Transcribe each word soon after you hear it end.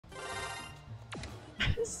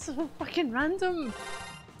It's so fucking random.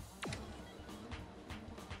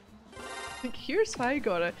 Like, here's how I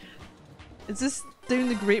got it. It's just down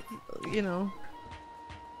the grape, you know,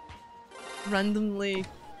 randomly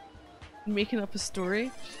making up a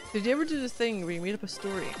story. Did you ever do the thing where you made up a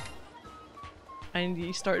story and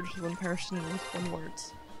you started with one person with one word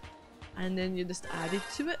and then you just added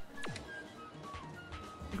to it,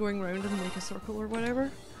 going around in like a circle or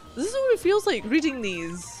whatever? This is what it feels like reading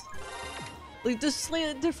these. Like just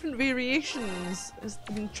slightly different variations, as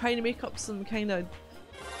trying to make up some kind of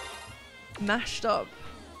mashed up,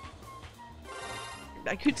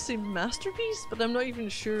 I could say masterpiece, but I'm not even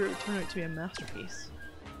sure it would turn out to be a masterpiece.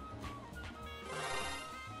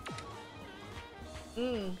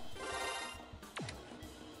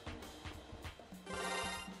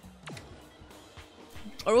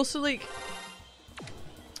 Or also like,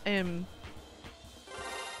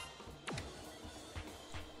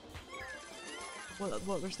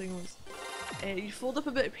 what other thing was? You fold up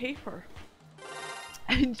a bit of paper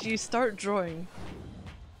and you start drawing.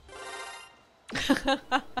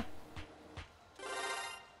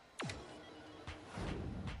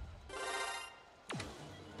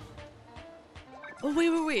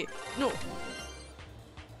 Oh wait, no.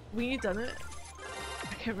 When you done it,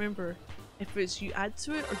 I can't remember if it's you add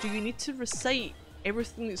to it or do you need to recite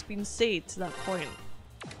everything that's been said to that point?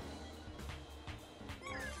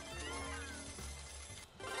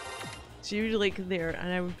 So you'd be like there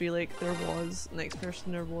and I would be like there was, next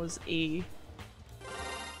person there was a...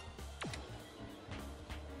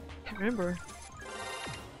 Can't remember.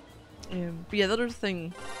 But yeah, the other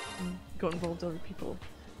thing got involved with other people.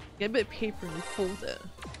 Get a bit of paper and you fold it.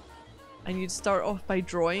 And you'd start off by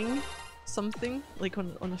drawing something, like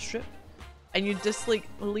on a strip. And you'd just like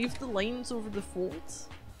leave the lines over the fold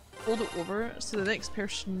it over so the next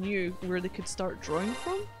person knew where they could start drawing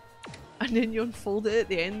from. And then you unfold it at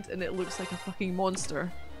the end and it looks like a fucking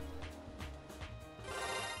monster.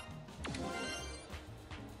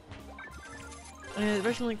 The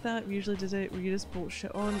version like that, we usually did it where you just bolt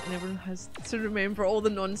shit on and everyone has to remember all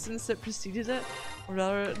the nonsense that preceded it, or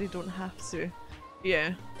rather they don't have to.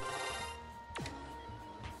 Yeah.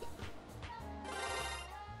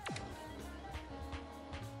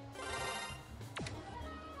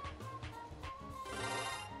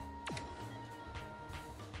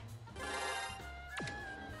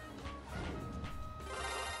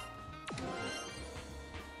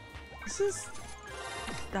 This is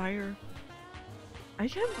dire. I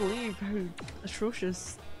can't believe how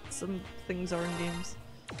atrocious some things are in games.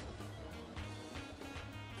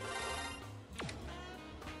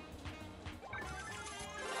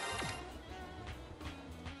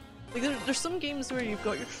 Like there's some games where you've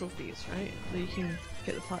got your trophies, right? That you can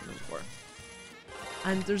get the platinum for.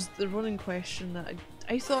 And there's the running question that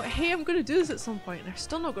I thought, hey, I'm gonna do this at some point, and I've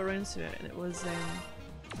still not got around to it, and it was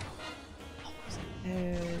what was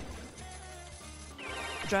it?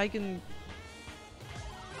 Dragon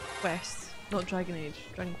Quest, not Dragon Age,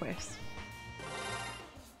 Dragon Quest.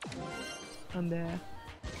 And there's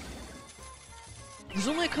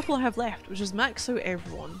only a couple I have left, which is max out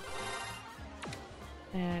everyone.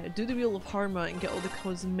 Do the Wheel of Harma and get all the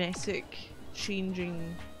cosmetic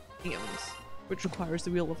changing items, which requires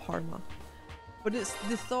the Wheel of Harma. But it's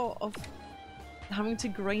the thought of having to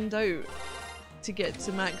grind out to get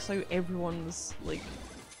to max out everyone's like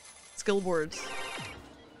skill boards,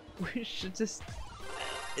 which just,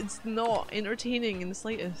 it's not entertaining in the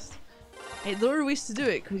slightest. There are ways to do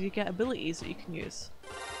it because you get abilities that you can use.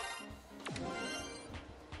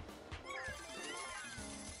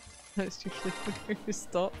 That's usually where you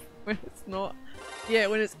stop when it's not. Yeah,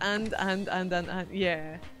 when it's and,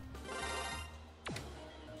 yeah.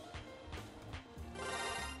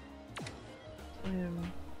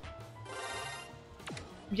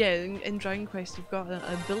 Yeah, in Dragon Quest you've got an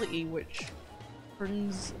ability which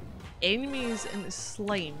turns enemies into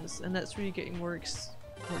slimes, and that's where you're getting more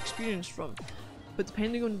experience from. But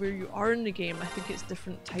depending on where you are in the game, I think it's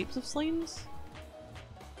different types of slimes.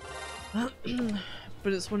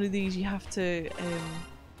 But it's one of these you have to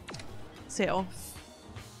set off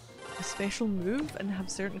a special move and have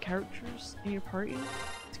certain characters in your party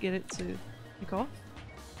to get it to pick off.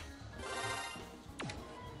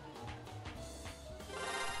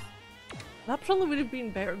 That probably would have been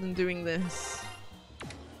better than doing this.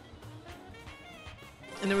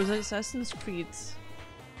 And there was Assassin's Creed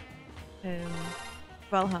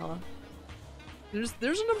Valhalla. There's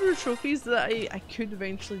a number of trophies that I could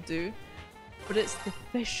eventually do, but it's the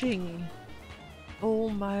fishing. Oh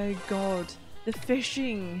my god, the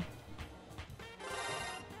fishing.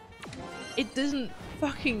 It doesn't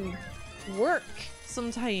fucking work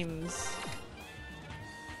sometimes.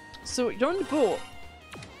 So you're on the boat.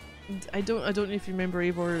 I don't know if you remember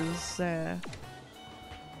Eivor's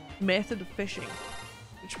method of fishing,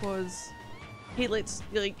 which was, hey, let's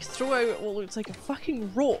like throw out what looks like a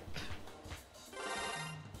fucking rope.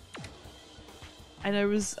 And I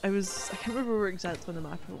can't remember where exactly on the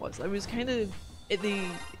map it was. I was kind of at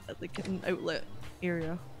like an outlet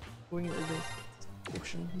area going into the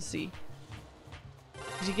ocean, the sea.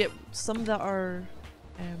 You get some that are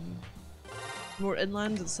more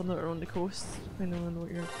inland and some that are on the coast, depending on what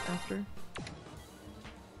you're after.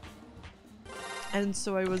 And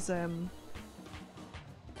so I was what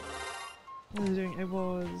was I doing? I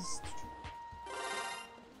was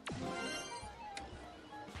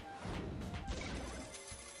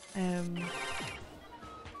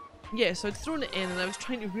yeah, so I'd thrown it in and I was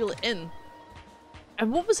trying to reel it in.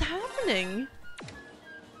 And what was happening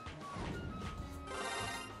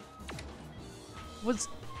was,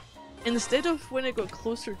 instead of when I got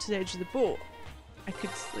closer to the edge of the boat, I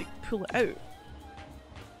could like pull it out.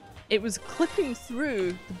 It was clipping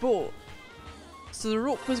through the boat. So the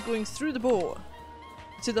rope was going through the boat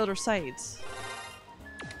to the other sides.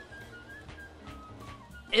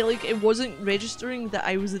 It wasn't registering that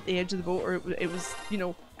I was at the edge of the boat, or it was, you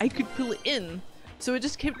know, I could pull it in. So it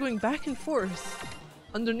just kept going back and forth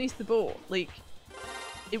underneath the boat, like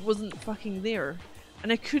it wasn't fucking there.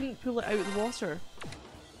 And I couldn't pull it out of the water.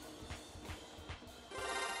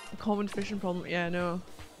 A common fishing problem, yeah, I know.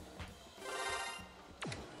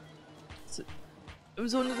 So, it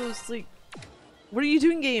was one of those, like, what are you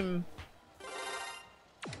doing, game?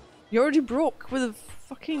 You already broke with a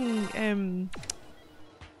fucking,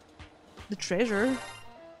 the treasure.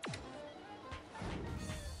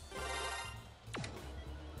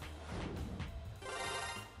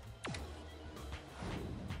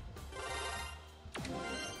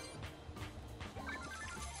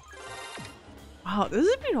 Wow, this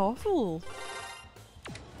has been awful.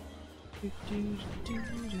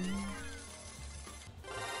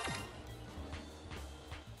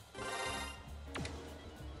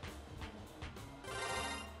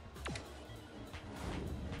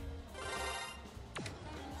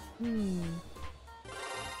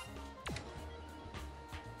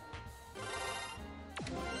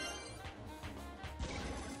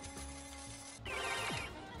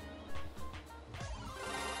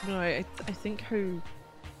 No, I think how,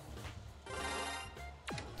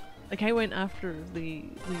 like, I went after the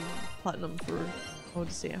platinum for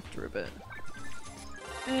Odyssey after a bit.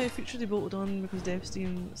 Feature they bolted on because Dev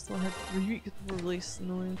Steam still had 3 weeks before release, and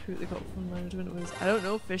the only input they got from management was, I don't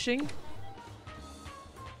know, fishing?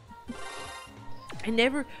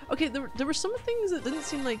 Okay, there were some things that didn't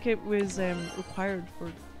seem like it was required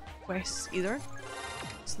for quests either.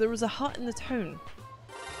 So there was a hut in the town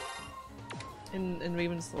in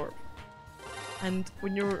Ravensthorpe, and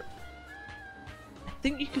when you're, I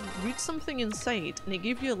think you could read something inside and it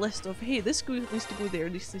gave you a list of, hey, this needs to go there,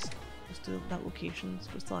 this goes to that location, this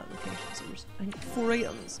goes to that location. So there was, I think, 4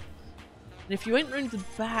 items, and if you went around the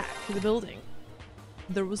back of the building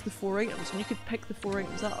there was the 4 items and you could pick the 4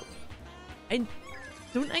 items up. I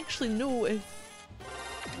don't actually know if,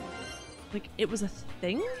 like, it was a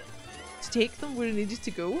thing to take them where they needed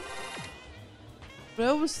to go. But I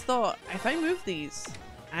always thought, if I move these,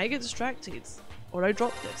 I get distracted, or I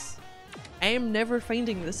drop this, I am never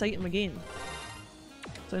finding this item again.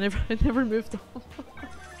 So I never moved them.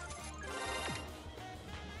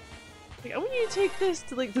 Like, I want you to take this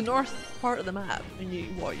to, like, the north part of the map, and you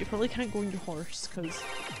probably can't go on your horse, because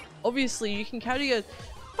obviously you can carry a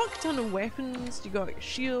fuck ton of weapons, you got a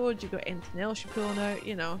shield, you got anything else you're pulling out,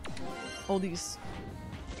 you know, all these.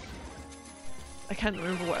 I can't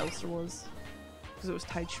remember what else there was, because it was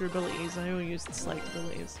tied to your abilities, and I only used the select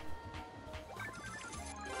abilities.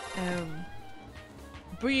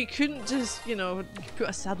 But you couldn't just, you know, put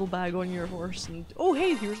a saddlebag on your horse and, oh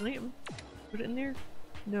hey, here's an item, put it in there.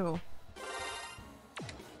 No.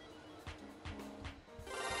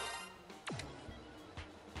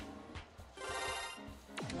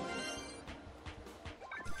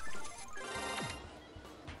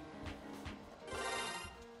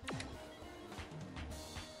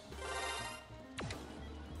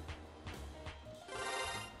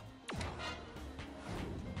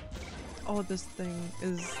 Oh, this thing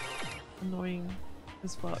is annoying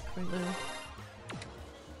as fuck right now.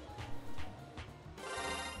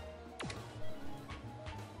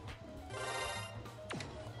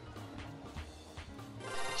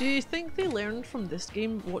 Do you think they learned from this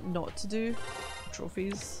game what not to do?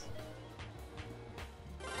 Trophies.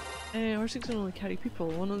 Horses can only carry people,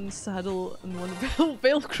 one on the saddle and one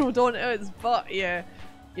velcroed onto its butt. Yeah,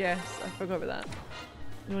 yes, I forgot about that.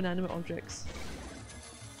 No inanimate objects.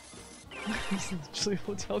 It's literally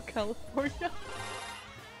Hotel California.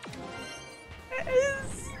 It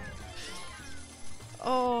is!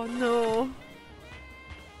 Oh no.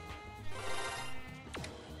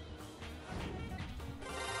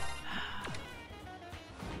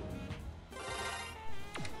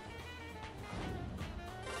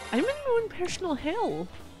 I'm in my own personal hell.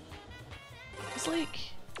 It's like...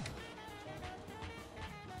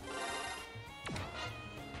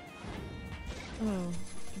 Oh,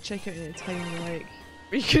 check out any time you like.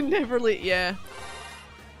 But you can never leave, yeah.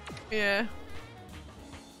 Yeah.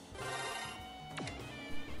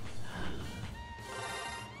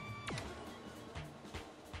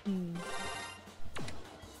 Hmm.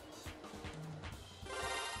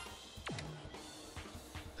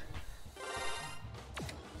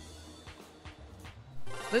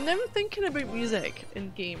 Then I'm thinking about music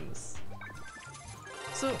in games.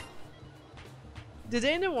 So, did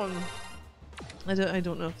anyone... I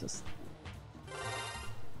don't know if this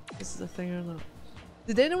is a thing or not.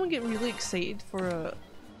 Did anyone get really excited for a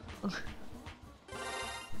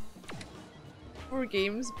for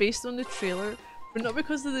games based on the trailer, but not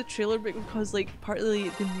because of the trailer, but because like partly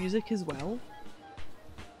the music as well?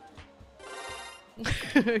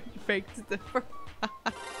 You beg to differ.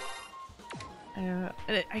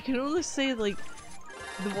 And I can only say like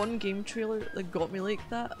the one game trailer that got me like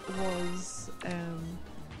that was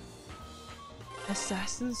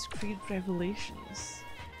Assassin's Creed Revelations.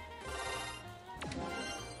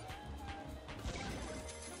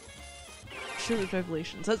 Sure, it was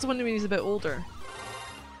Revelations. That's the one when he's a bit older.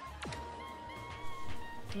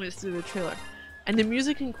 Let's do the trailer. And the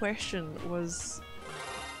music in question was...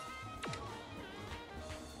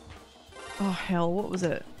 Oh hell, what was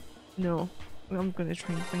it? No. I'm gonna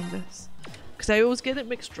try and find this. Because I always get it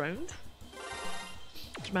mixed round.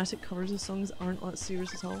 Dramatic covers of songs aren't that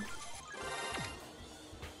serious at all.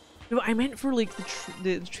 No, I meant for like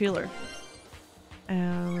the trailer.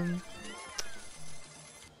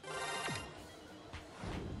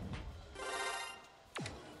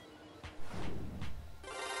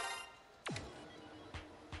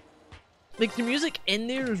 Like the music in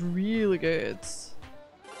there is really good.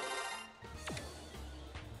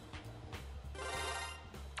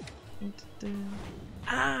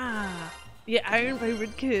 Ah! Yeah, Iron by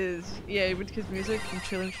Woodkid. Yeah, Woodkid's music and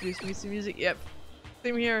trailer introduced me to music. Yep.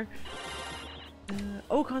 Same here.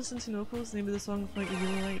 Oh, Constantinople's the name of the song from like you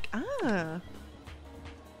really like. Ah!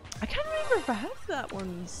 I can't remember if I have that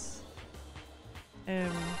one's. Do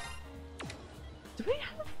we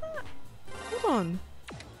have that? Hold on.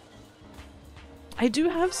 I do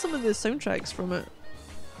have some of the soundtracks from it.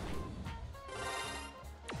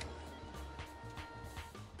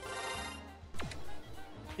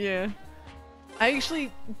 Yeah. I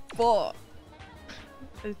actually bought,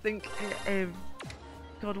 I think,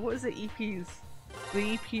 God, what is it, EPs?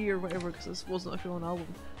 The EP or whatever, because this wasn't a full album,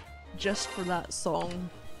 just for that song.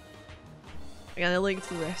 And I linked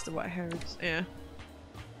the rest of what I heard, yeah.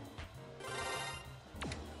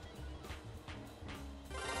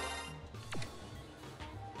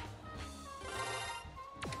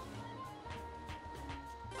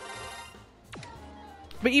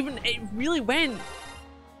 But even, it really went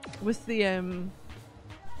with the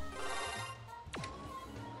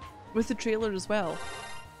trailer as well.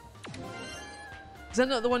 Is that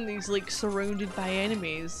not the one that's like surrounded by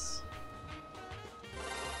enemies?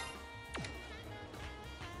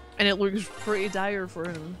 And it looks pretty dire for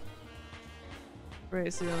him.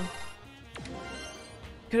 Right, so yeah.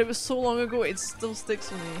 Cause it was so long ago, it still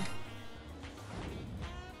sticks with me.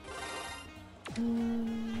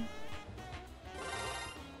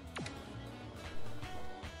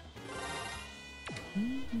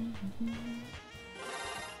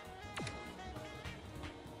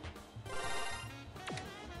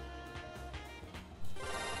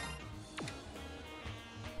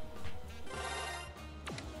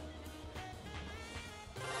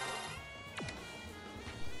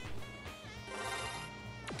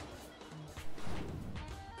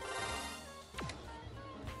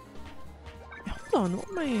 Hold on, what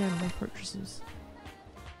are my purchases?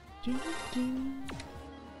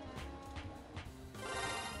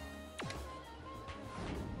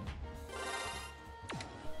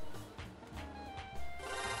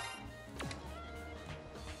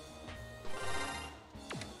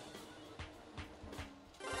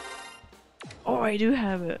 Oh, I do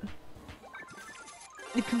have it.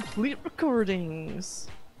 The complete recordings.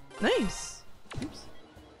 Nice. Oops.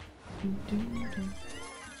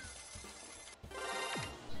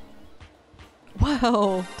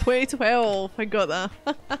 Wow, 2012. I got that.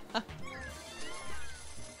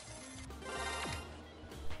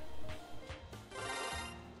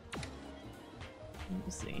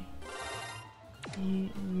 Let's see.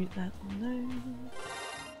 Mute that now.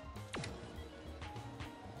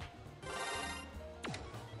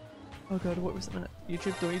 Oh god, what was that?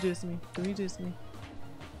 YouTube, don't you do this to me. Don't you do this to me.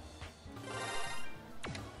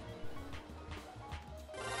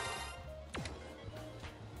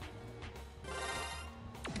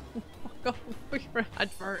 Fuck off with your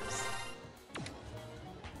adverts.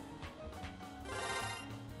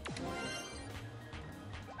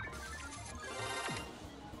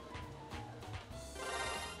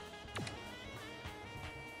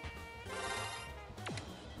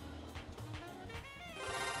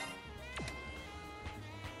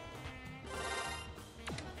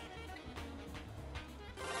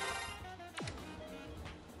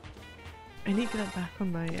 I need to get that back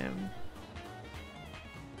on my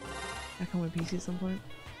PC at some point.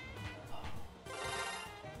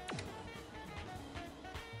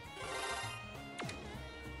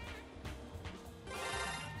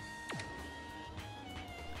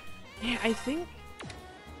 Yeah, I think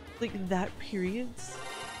like that period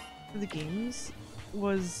for the games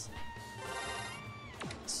was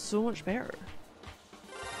so much better.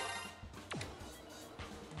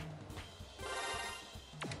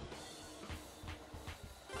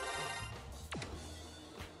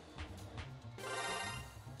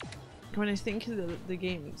 When I think of the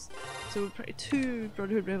games, so probably 2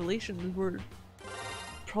 Brotherhood Revelations were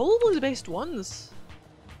probably the best ones.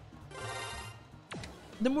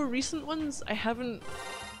 The more recent ones, I haven't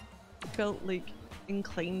felt like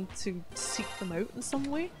inclined to seek them out in some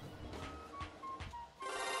way.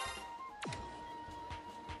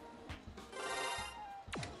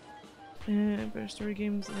 Better story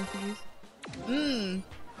games and RPGs.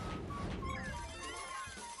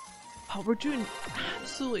 Oh, we're doing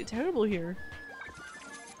absolutely terrible here.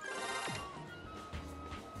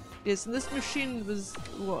 Yes, and this machine was,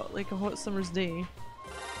 what, like a hot summer's day.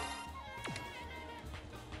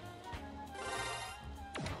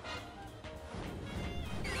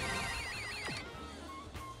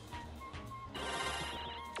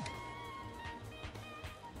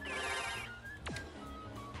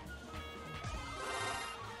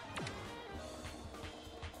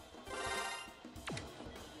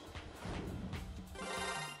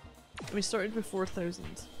 We started with 4,000.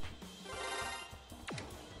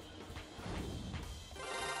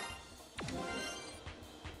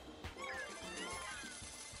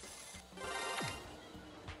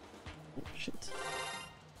 Oh shit.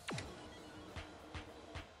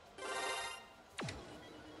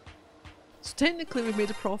 So technically we've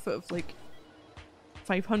made a profit of like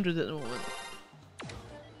 500 at the moment.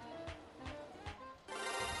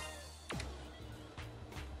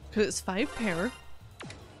 Because it's 5 per.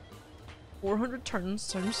 400 turns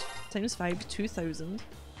times 5, 2,000.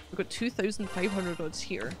 We've got 2,500 odds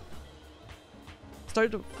here.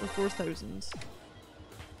 Started with 4,000.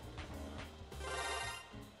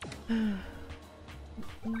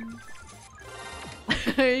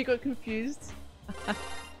 You got confused?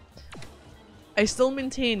 I still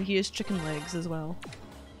maintain he has chicken legs as well.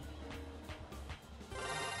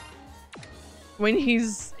 When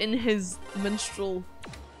he's in his minstrel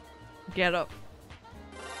getup.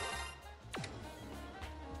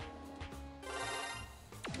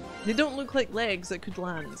 They don't look like legs that could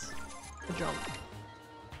land a jump.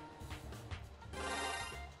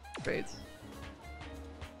 Right.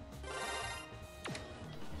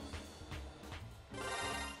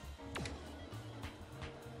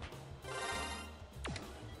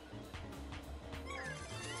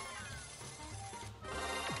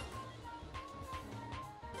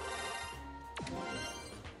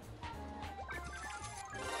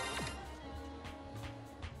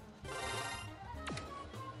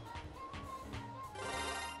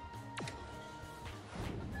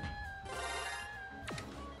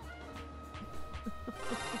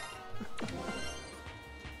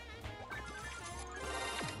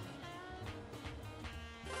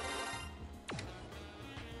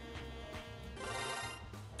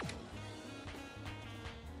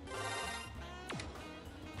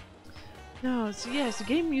 No, so yeah, so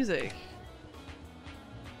game music.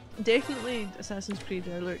 Definitely Assassin's Creed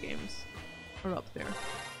earlier games are up there.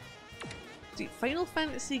 See, Final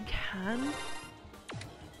Fantasy can,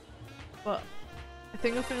 but I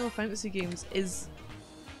think of Final Fantasy games is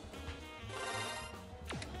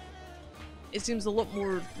it seems a lot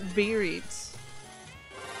more varied.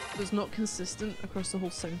 It's not consistent across the whole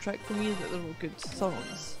soundtrack for me that they're all good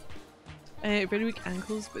songs. Very weak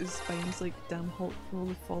ankles, but his spine's like damn halt for all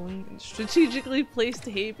the falling and strategically placed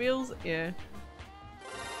hay bales. Yeah.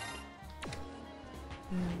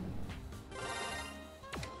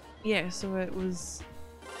 Yeah, so it was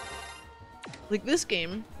Like this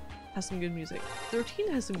game has some good music. 13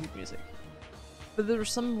 has some good music. But there are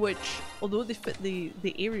some which, although they fit the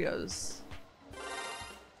areas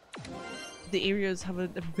have a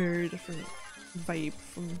very different vibe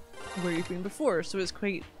from where you've been before, so it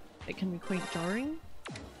can be quite jarring.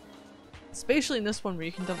 Especially in this one where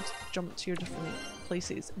you can jump to your different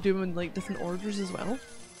places, do them in like different orders as well.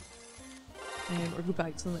 Or go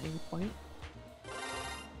back to them at any point.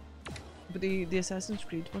 But the Assassin's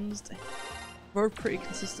Creed ones were pretty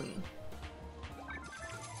consistent.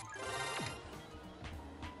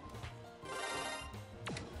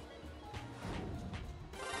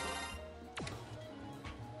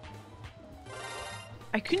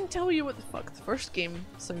 I couldn't tell you what the fuck the first game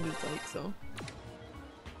sounded like, so.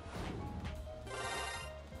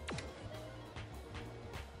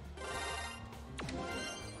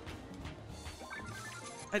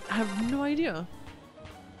 I have no idea.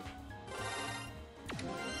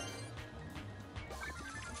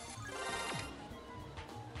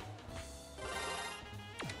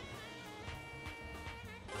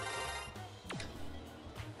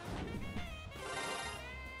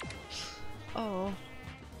 Oh.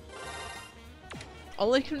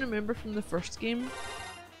 All I can remember from the first game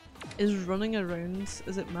is running around,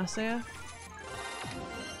 is it Masaya?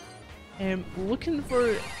 Looking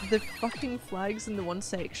for the fucking flags in the one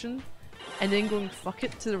section and then going fuck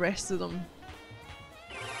it to the rest of them.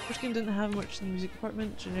 First game didn't have much in the music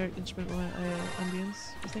department, generic instrumental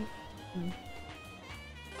ambience, I think.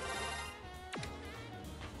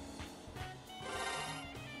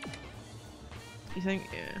 You think?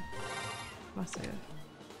 Yeah. Masaya.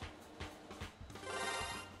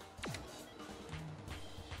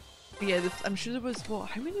 But yeah, I'm sure there was, what,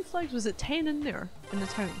 how many flags? Was it 10 in there in the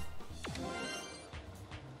town?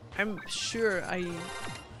 I'm sure I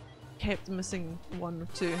kept missing one or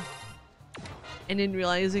two and then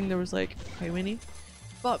realising there was like, how many?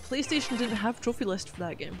 But PlayStation didn't have trophy list for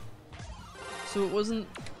that game. So it wasn't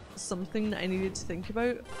something that I needed to think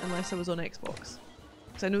about unless I was on Xbox.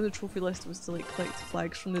 Because I know the trophy list was to like collect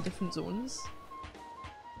flags from the different zones.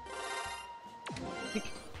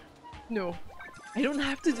 Like, no. I don't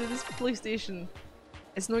have to do this for PlayStation.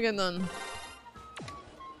 It's not getting done.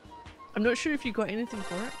 I'm not sure if you got anything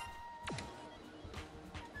for it.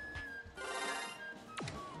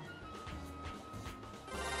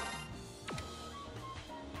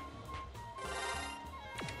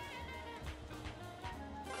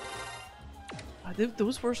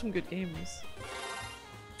 Those were some good games.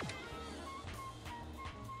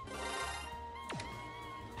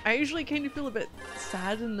 I usually kind of feel a bit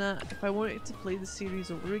sad in that if I wanted to play the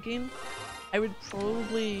series over again, I would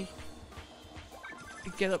probably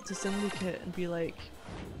get up to Syndicate and be like,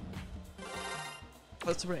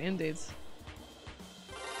 that's where it ended.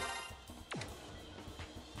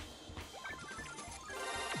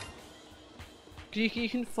 You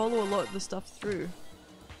can follow a lot of the stuff through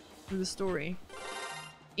the story,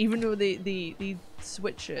 even though they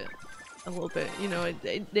switch it a little bit. You know, at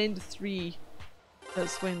the end of 3,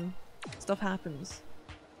 that's when stuff happens,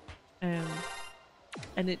 and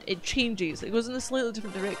it changes. It goes in a slightly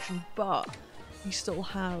different direction, but you still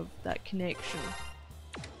have that connection.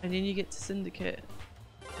 And then you get to Syndicate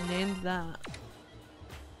and end that,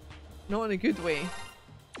 not in a good way,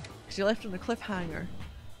 because you're left on a cliffhanger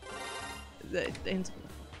that ends up.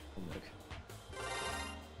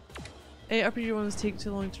 RPG ones take too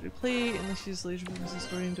long to replay unless you just laser focus the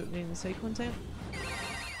story and don't need any side content.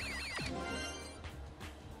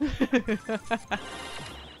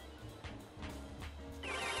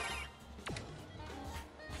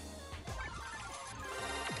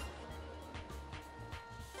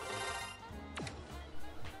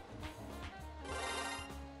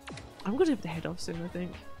 I'm gonna have to head off soon, I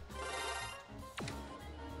think.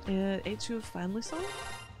 XIII family song?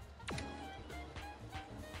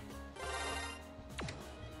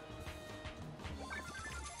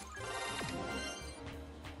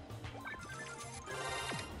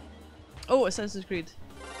 Oh, Assassin's Creed.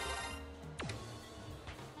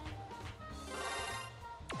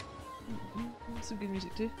 Some good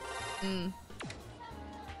music too.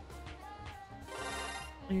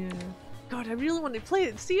 Yeah. God, I really want to play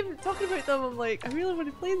it. See, I'm talking about them, I'm like, I really want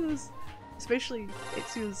to play this. Especially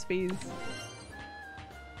Ezio's phase.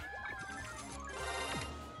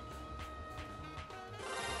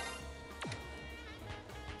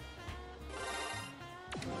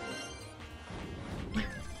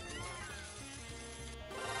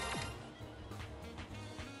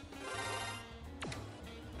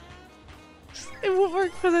 It won't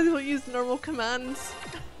work because I don't use normal commands.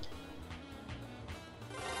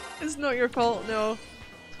 It's not your fault, no.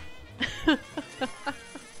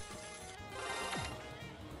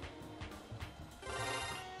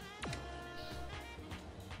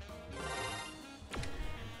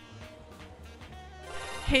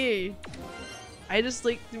 Hey, I just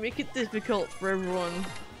like to make it difficult for everyone.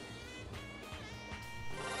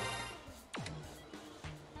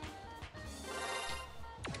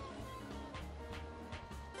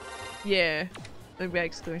 Yeah, maybe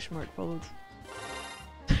exclamation mark followed.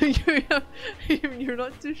 You're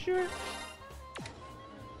not too sure?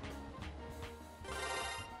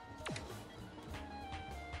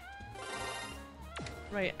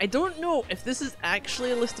 Right, I don't know if this is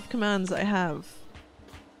actually a list of commands that I have.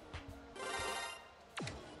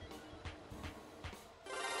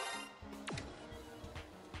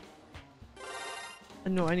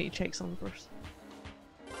 And no, I need to check some first.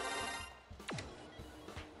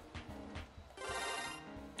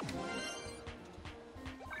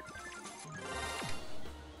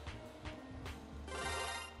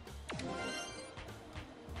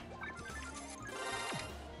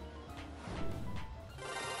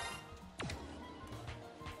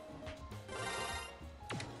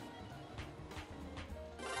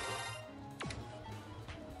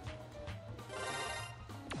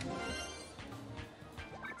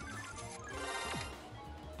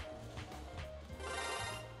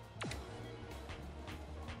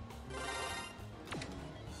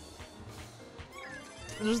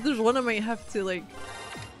 There's one I might have to like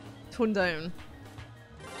tone down.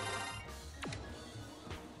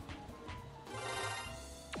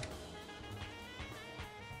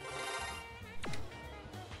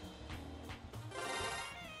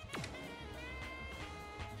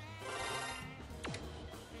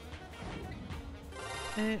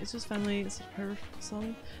 It's just family, it's a powerful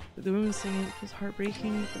song, but the women singing it was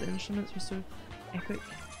heartbreaking, but the instruments were so epic.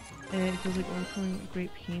 It feels like one from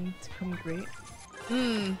great pain to come great.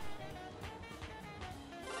 Hmm.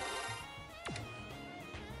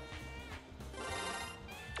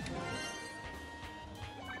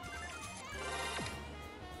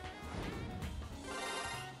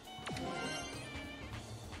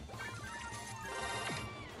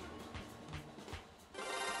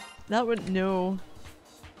 That would no.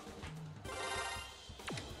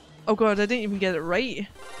 Oh god, I didn't even get it right.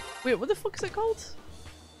 Wait, what the fuck is it called?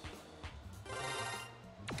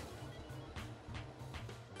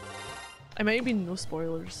 I might have been no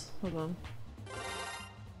spoilers. Hold on.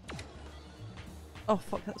 Oh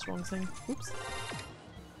fuck, that's the wrong thing. Oops.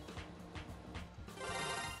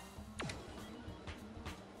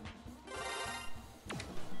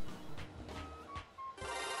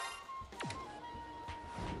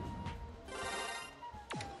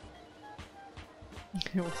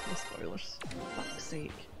 What's the spoilers? Fuck's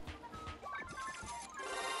sake.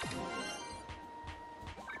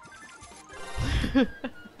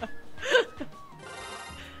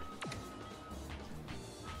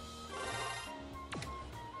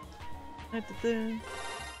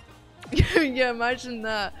 Yeah, imagine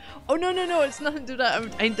that. Oh no no no, it's nothing to do that.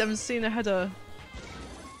 I'm saying I had a...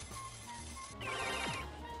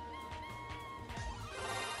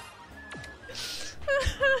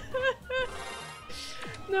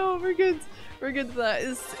 No, we're good. We're good for that.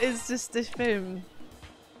 It's just if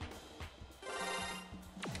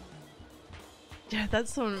yeah,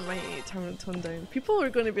 that's the one I might need to turn and tone down. People are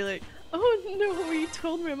gonna be like, oh no, you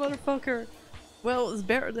told me, motherfucker. Well, it's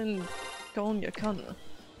better than calling you a cunt.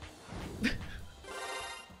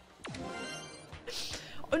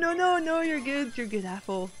 Oh no no no, you're good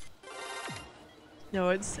Apple. No,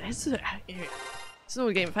 it's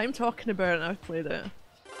no game. If I'm talking about it, I've played it.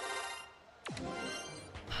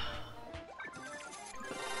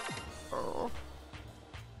 Oh.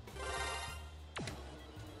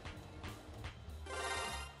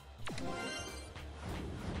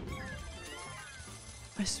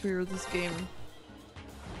 I swear this game.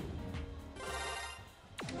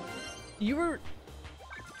 You're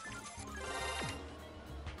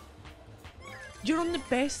on the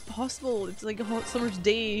best possible. It's like a hot summer's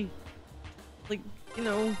day. Like, you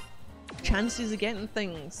know, chances of getting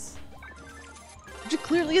things. Which it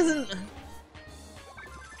clearly isn't.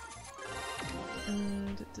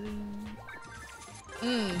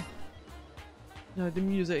 No, the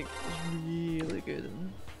music is really good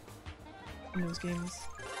in those games.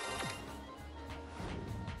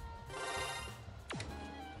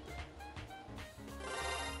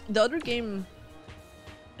 The other game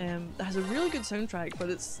that has a really good soundtrack, but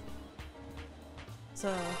it's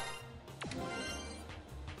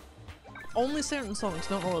only certain songs,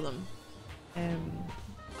 not all of them,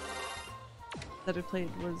 that I played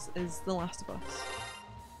is The Last of Us.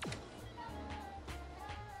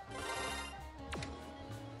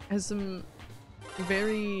 Has some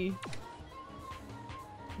very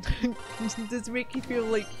does it make you feel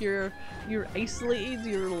like you're isolated,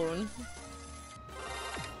 you're alone?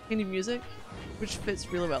 kind of music, which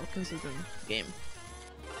fits really well considering the game.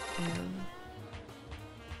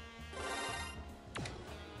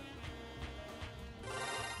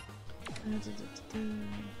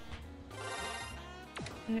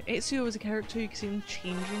 Ezio was a character you could see him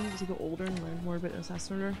changing as he got older and learned more about the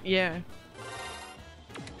assassin order. Yeah.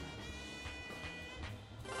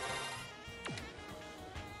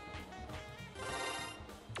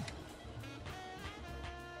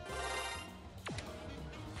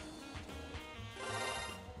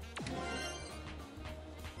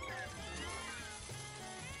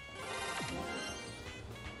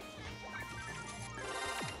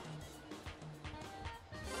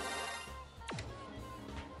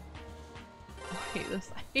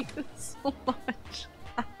 I hate this so much.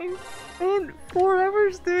 I spent 4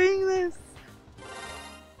 hours doing this.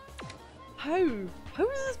 How? How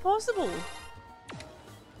is this possible?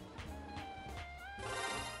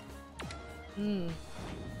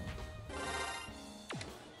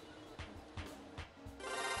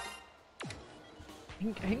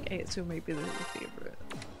 I think Ezio might be the favorite.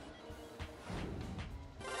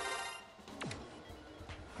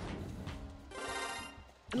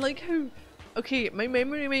 And like how, okay, my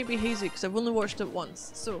memory might be hazy because I've only watched it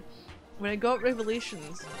once. So when I got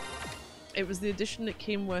Revelations, it was the edition that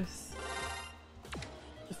came with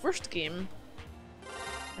the first game,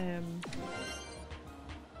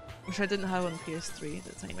 which I didn't have on PS3 at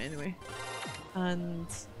the time anyway, and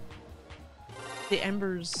the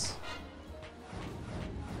Embers.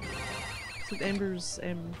 So the Embers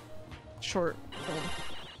short film,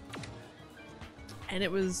 and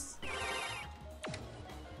it was,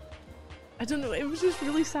 I don't know, it was just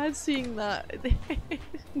really sad seeing that at the end.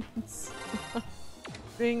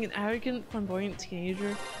 Being an arrogant, flamboyant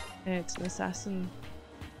teenager to an assassin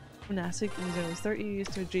monastic in his early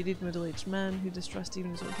 30s, to a jaded middle-aged man who distrusts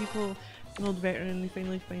even his own people, an old veteran who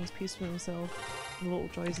finally finds peace with himself and the little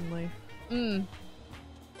joys in life. Oh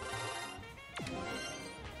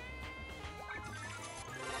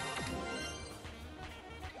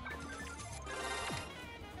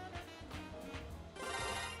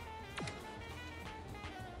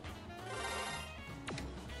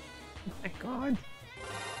my god.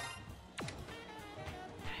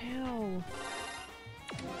 Hell.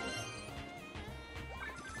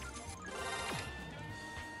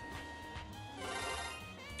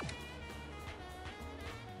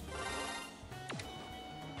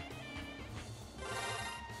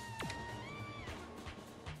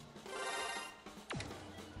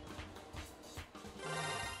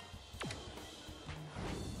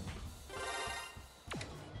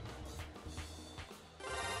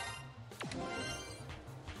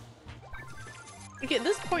 Okay, at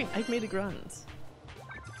this point, I've made a grand.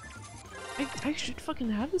 I should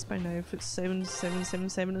fucking have this by now if it's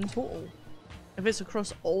 7,777 in total. If it's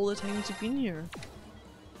across all the times you've been here.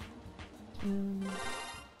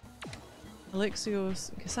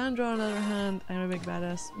 Alexios, Cassandra on the other hand, I'm a big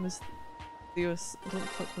badass. Miss Theos, don't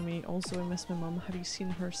fuck with me. Also, I miss my mum. Have you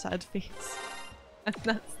seen her sad face? And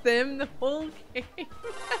that's them the whole game.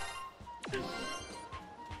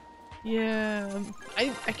 Yeah, I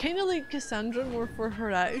kind of like Cassandra more for her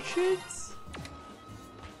attitudes.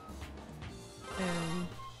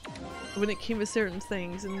 When it came to certain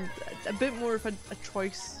things, and a bit more of a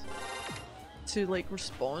choice to like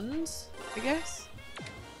respond, I guess.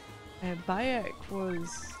 Bayek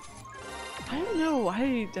was, I don't know,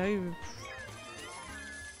 I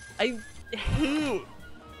hate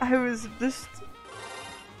how it was just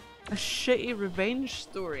a shitty revenge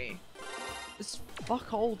story. It's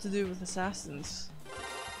fuck all to do with assassins.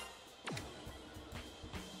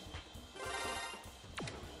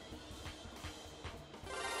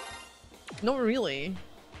 Not really.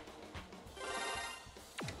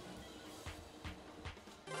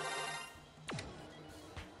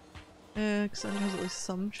 Cassandra has at least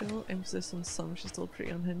some chill, emphasis on some, she's still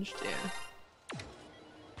pretty unhinged, yeah.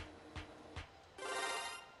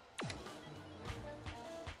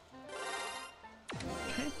 I'm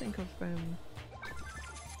trying to think of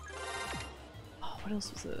oh, what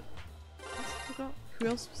else was it? I forgot. Who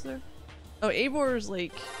else was there? Oh, Eivor's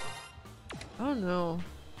like, I don't know.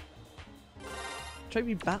 Try to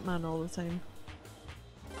be Batman all the time.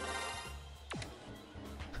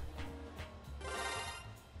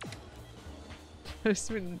 I was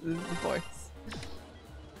doing the voice.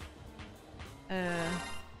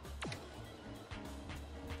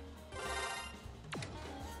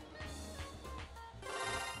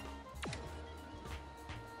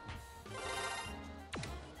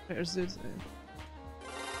 Where's it?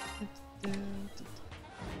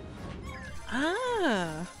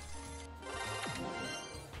 Ah!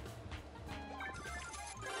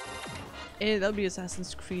 That'll be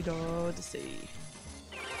Assassin's Creed Odyssey.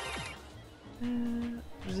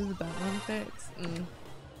 This is the Batman effects.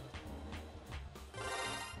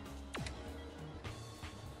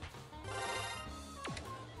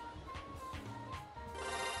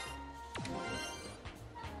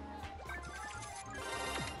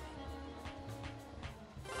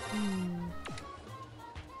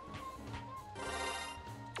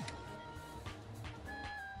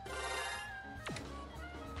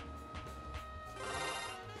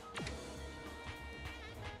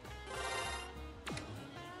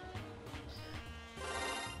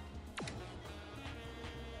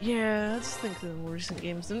 Yeah, I just think the more recent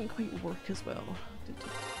games didn't quite work as well.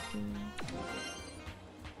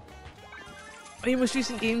 Oh, your most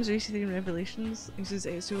recent games, XIII Revelations, since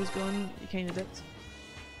XIII was gone, you kinda dipped.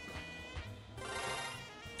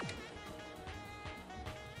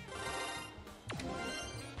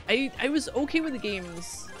 I was okay with the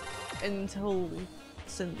games until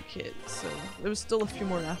Syndicate, so there was still a few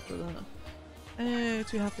more after that.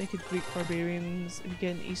 Two half-naked Greek barbarians,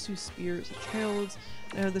 again Isu spear as a child,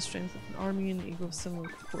 now the strength of an army and ego of similar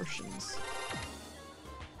proportions.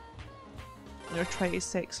 And they're trying to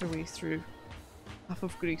sex their way through half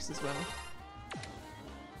of Greece as well.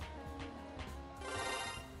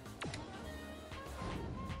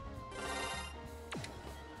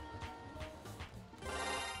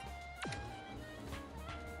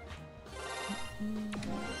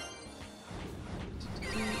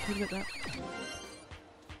 What about that?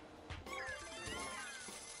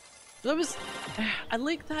 That was... I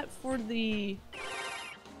like that for the...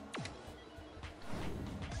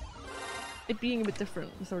 it being a bit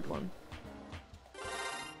different, the third one.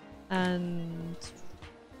 And...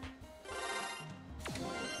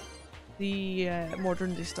 the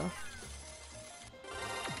modern day stuff.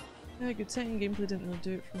 Yeah, good setting gameplay didn't really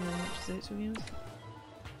do it for me as much as XIII games.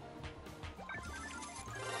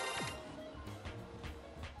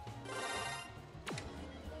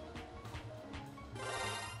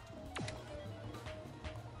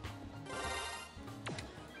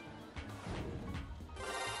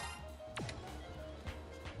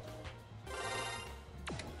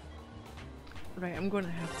 Right, I'm gonna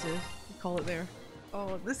have to call it there.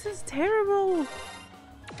 Oh, this is terrible!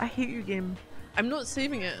 I hate your game. I'm not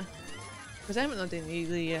saving it, because I haven't done any of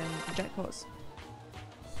the jackpots.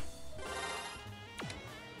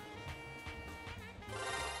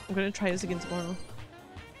 I'm gonna try this again tomorrow.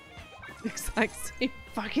 Exact same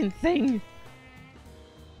fucking thing!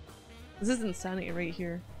 This is insanity right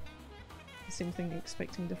here. The same thing,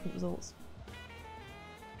 expecting different results.